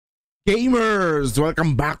Gamers,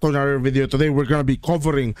 welcome back to another video. Today we're gonna be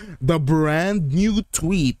covering the brand new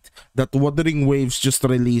tweet that Wuthering Waves just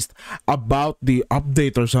released about the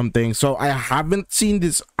update or something. So I haven't seen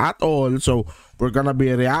this at all, so we're gonna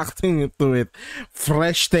be reacting to it.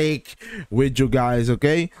 Fresh take with you guys.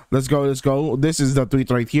 Okay, let's go. This is the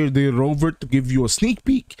tweet right here. The rover to give you a sneak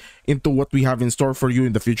peek into what we have in store for you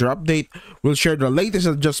in the future update. We'll share the latest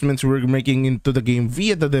adjustments we're making into the game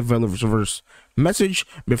via the developers message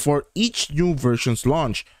before each new version's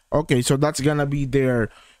launch. Okay, so that's gonna be their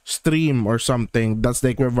stream or something. That's the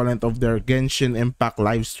equivalent of their Genshin Impact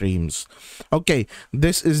live streams. Okay,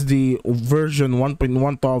 this is the version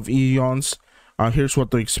 1.12 Eons. Here's what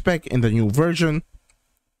to expect in the new version.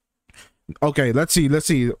 Okay, let's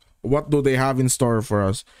see what do they have in store for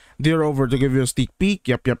us. They're over to give you a sneak peek.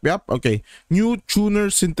 Yep. Okay, new tuner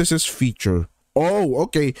synthesis feature. Oh,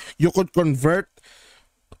 okay, you could convert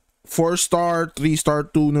 4-star, 3-star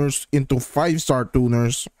tuners into 5-star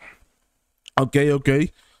tuners.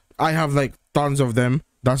 Okay, I have like tons of them.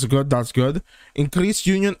 That's good. Increased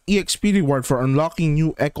union EXP reward for unlocking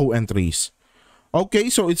new echo entries. Okay,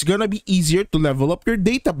 so it's gonna be easier to level up your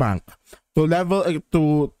data bank, to level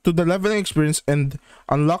to the leveling experience and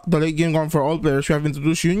unlock the late game for all players. We have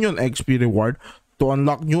introduced union XP reward to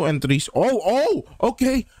unlock new entries. Oh,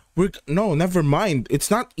 okay. No, never mind.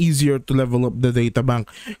 It's not easier to level up the data bank.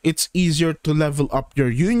 It's easier to level up your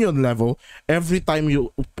union level every time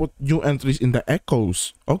you put new entries in the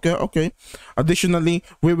echoes. Okay. Additionally,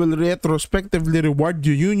 we will retrospectively reward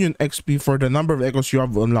your union XP for the number of echoes you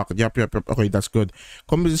have unlocked. Yep. Okay, that's good.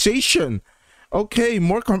 Compensation. Okay,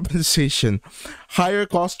 more compensation. Higher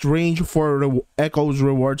cost range for echoes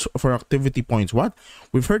rewards for activity points. What?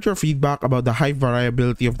 We've heard your feedback about the high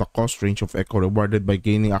variability of the cost range of echo rewarded by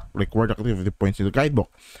gaining required activity points in the guidebook.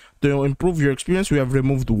 To improve your experience, we have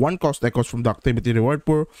removed 1 cost echoes from the activity reward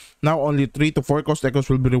pool. Now only 3 to 4 cost echoes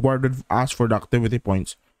will be rewarded as for the activity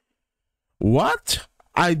points. What?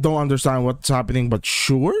 I don't understand what's happening, but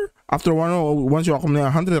sure. After once you accumulate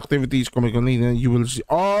 100 activities, you will see.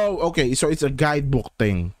 Oh, okay. So it's a guidebook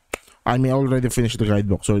thing. I mean, I already finished the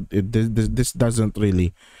guidebook, so this doesn't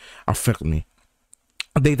really affect me.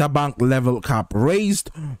 Data bank level cap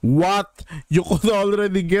raised. What? You could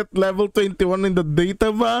already get level 21 in the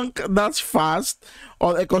data bank? That's fast.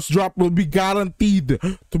 All echoes drop will be guaranteed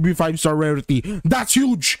to be 5-star rarity. That's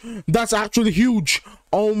huge. That's actually huge.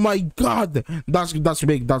 Oh my god. That's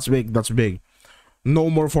big.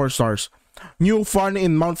 No more 4 stars. New fun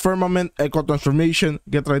in Mount Firmament, Echo Transformation.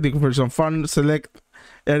 Get ready for some fun. Select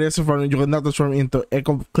areas of fun you can now transform into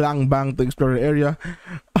Echo Clang Bang to explore the area.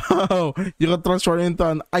 Oh, you can transform into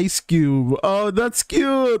an ice cube. Oh, that's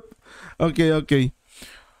cute. Okay.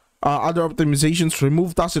 Other optimizations: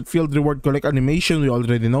 remove tacit field reward collect animation. We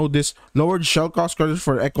already know this. Lowered shell cost credits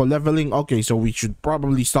for echo leveling. Okay, so we should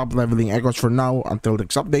probably stop leveling echoes for now until the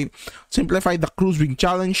next update. Simplify the cruise wing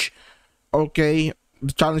challenge. Okay,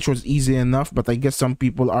 the challenge was easy enough, but I guess some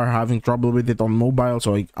people are having trouble with it on mobile,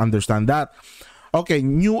 so I understand that. Okay,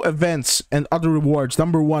 new events and other rewards.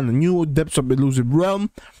 Number 1, new depths of elusive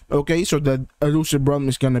realm. Okay, so the elusive realm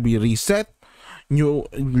is gonna be reset. New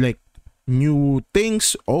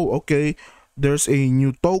things. Oh, okay. There's a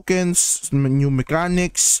new tokens, new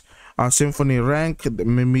mechanics, symphony rank,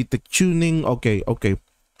 mimetic tuning. Okay.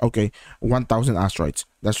 1,000 asteroids.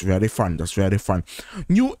 That's very fun.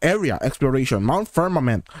 New area exploration, Mount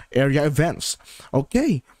Firmament area events.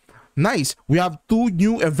 Okay, nice. We have 2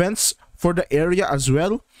 new events for the area as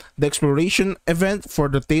well. The exploration event for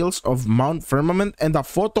the Tales of Mount Firmament and the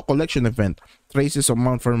photo collection event, Traces of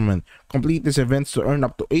Mount Firmament. Complete these events to earn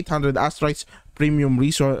up to 800 asteroids, premium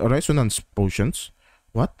resonance potions.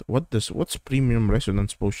 What's premium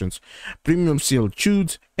resonance potions? Premium sealed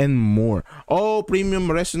tubes and more. Oh,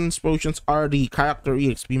 premium resonance potions are the character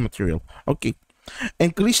EXP material. Okay.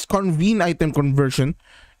 Increased convene item conversion.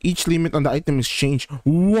 Each limit on the item is changed.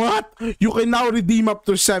 What? You can now redeem up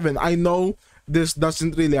to 7. I know this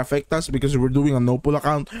doesn't really affect us because we're doing a no-pull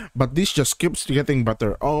account, but this just keeps getting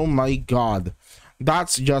better. Oh my god.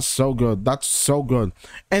 That's just so good.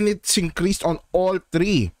 And it's increased on all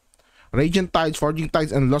 3. Radiant Tides, Forging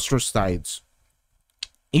Tides, and Lustrous Tides.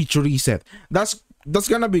 Each reset. That's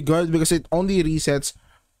gonna be good because it only resets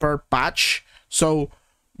per patch. So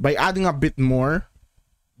by adding a bit more,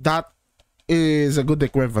 that is a good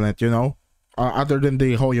equivalent, you know. Other than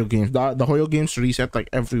the Hoyo games, the Hoyo games reset like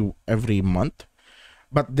every month,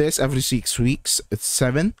 but this every 6 weeks. It's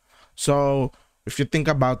 7. So if you think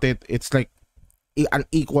about it, it's like an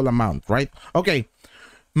equal amount, right? Okay.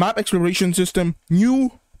 Map exploration system,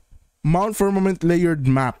 new Mount Firmament layered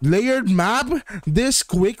map. Layered map this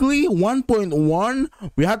quickly? 1.1?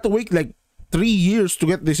 We had to wait like 3 years to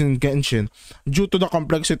get this in Genshin due to the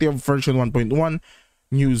complexity of version 1.1.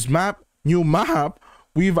 New map.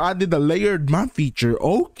 We've added a layered map feature.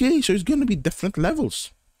 Okay, so it's gonna be different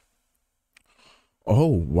levels. Oh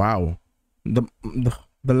wow. The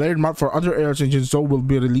layered map for other areas in Jinzhou will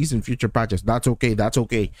be released in future patches. That's okay. That's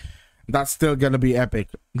okay. That's still gonna be epic.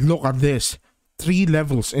 Look at this. 3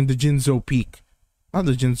 levels in the Jinzhou Peak. Not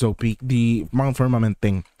the Jinzhou Peak, the Mount Firmament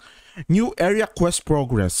thing. New area quest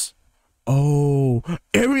progress. Oh,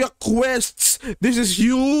 area quests. This is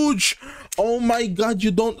huge. Oh my god,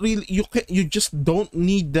 you just don't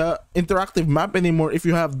need the interactive map anymore if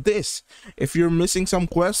you have this. If you're missing some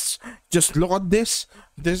quests, just look at this.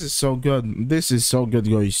 This is so good. This is so good,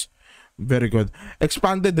 guys. Very good.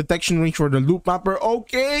 Expanded detection range for the loop mapper.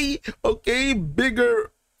 Okay. Okay,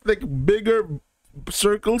 bigger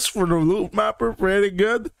circles for the loop mapper. Very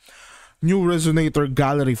good. New resonator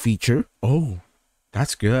gallery feature. Oh,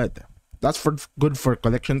 that's good. That's good for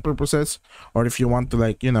collection purposes, or if you want to,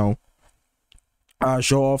 like, you know,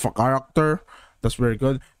 show off a character. That's very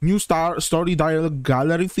good. New story dialogue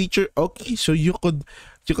gallery feature. Okay, so you could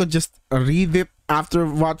just read it after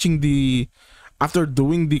doing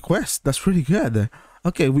the quest. That's pretty good.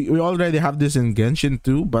 Okay, we already have this in Genshin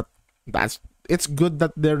too, but it's good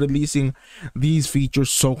that they're releasing these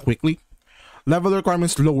features so quickly. Level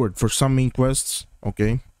requirements lowered for some main quests.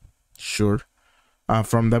 Okay, sure.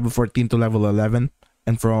 From level 14 to level 11,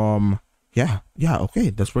 and from okay,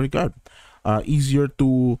 that's very good. Easier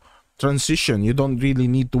to transition. You don't really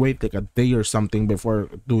need to wait like a day or something before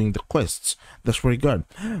doing the quests. That's very good.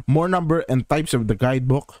 More number and types of the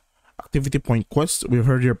guidebook. Activity point quests. We've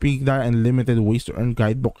heard your peak data and limited ways to earn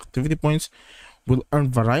guidebook activity points. Will earn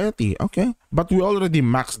variety. Okay, but we already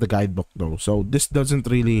maxed the guidebook though, so this doesn't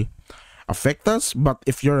really affect us. But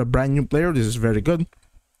if you're a brand new player, this is very good.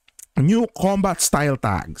 New combat style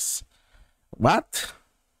tags. What?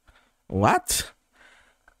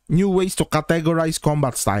 New ways to categorize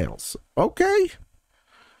combat styles. Okay.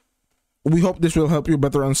 We hope this will help you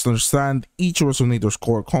better understand each resonator's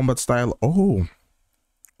core combat style. Oh.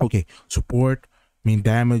 Okay. Support, main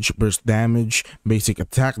damage, burst damage, basic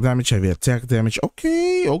attack damage, heavy attack damage.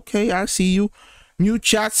 Okay, I see you. New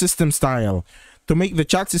chat system style. To make the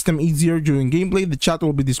chat system easier during gameplay, the chat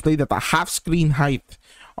will be displayed at a half screen height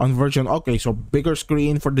on version. Okay, so bigger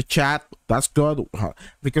screen for the chat. That's good,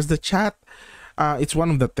 because the chat, it's one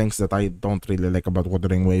of the things that I don't really like about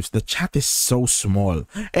Wuthering Waves. The chat is so small,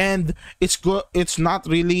 and it's good. It's not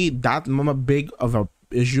really that big of a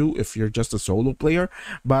issue if you're just a solo player,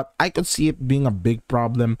 but I could see it being a big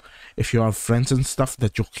problem if you have friends and stuff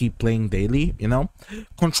that you keep playing daily, you know.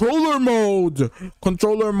 Controller mode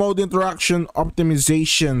interaction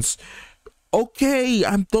optimizations. Okay,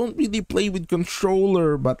 I don't really play with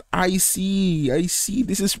controller, but I see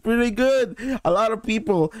this is pretty good. A lot of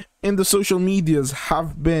people in the social medias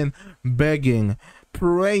have been begging,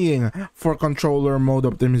 praying for controller mode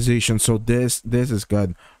optimization, so this is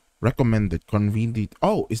good. Recommended, convenient.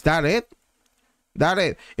 Oh, is that it?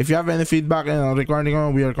 If you have any feedback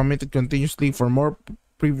regarding, we are committed continuously for more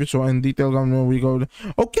previews and detail on we go.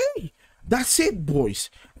 Okay, that's it,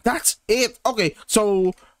 boys. That's it. Okay,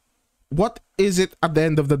 so what is it at the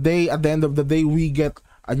end of the day? At the end of the day, we get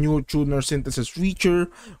a new tuner synthesis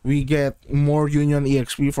feature. We get more Union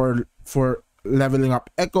EXP for leveling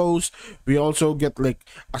up echoes. We also get like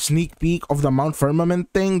a sneak peek of the Mount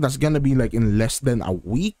Firmament thing that's gonna be like in less than a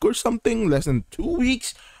week or something, less than 2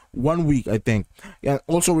 weeks, 1 week I think. And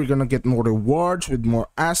also we're gonna get more rewards with more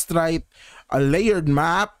astrite, a layered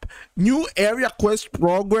map, new area quest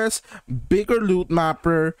progress, bigger loot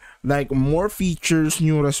mapper, like more features,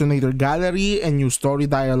 new resonator gallery and new story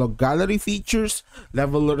dialogue gallery features.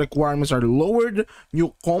 Level requirements are lowered,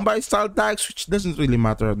 new combat style tags, which doesn't really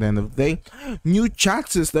matter at the end of the day, new chat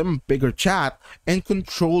system, bigger chat, and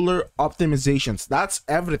controller optimizations. That's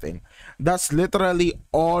everything. That's literally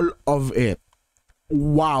all of it.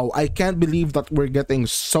 Wow, I can't believe that we're getting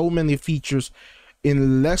so many features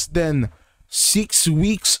in less than 6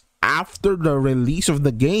 weeks after the release of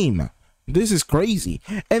the game. This is crazy.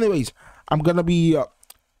 Anyways, I'm gonna be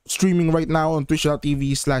streaming right now on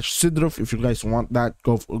twitch.tv/Sidruf. If you guys want that,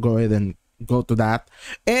 go ahead and go to that.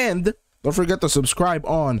 And don't forget to subscribe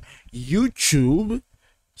on YouTube,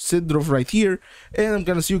 Sidruf right here. And I'm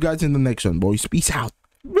gonna see you guys in the next one, boys. Peace out.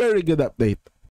 Very good update.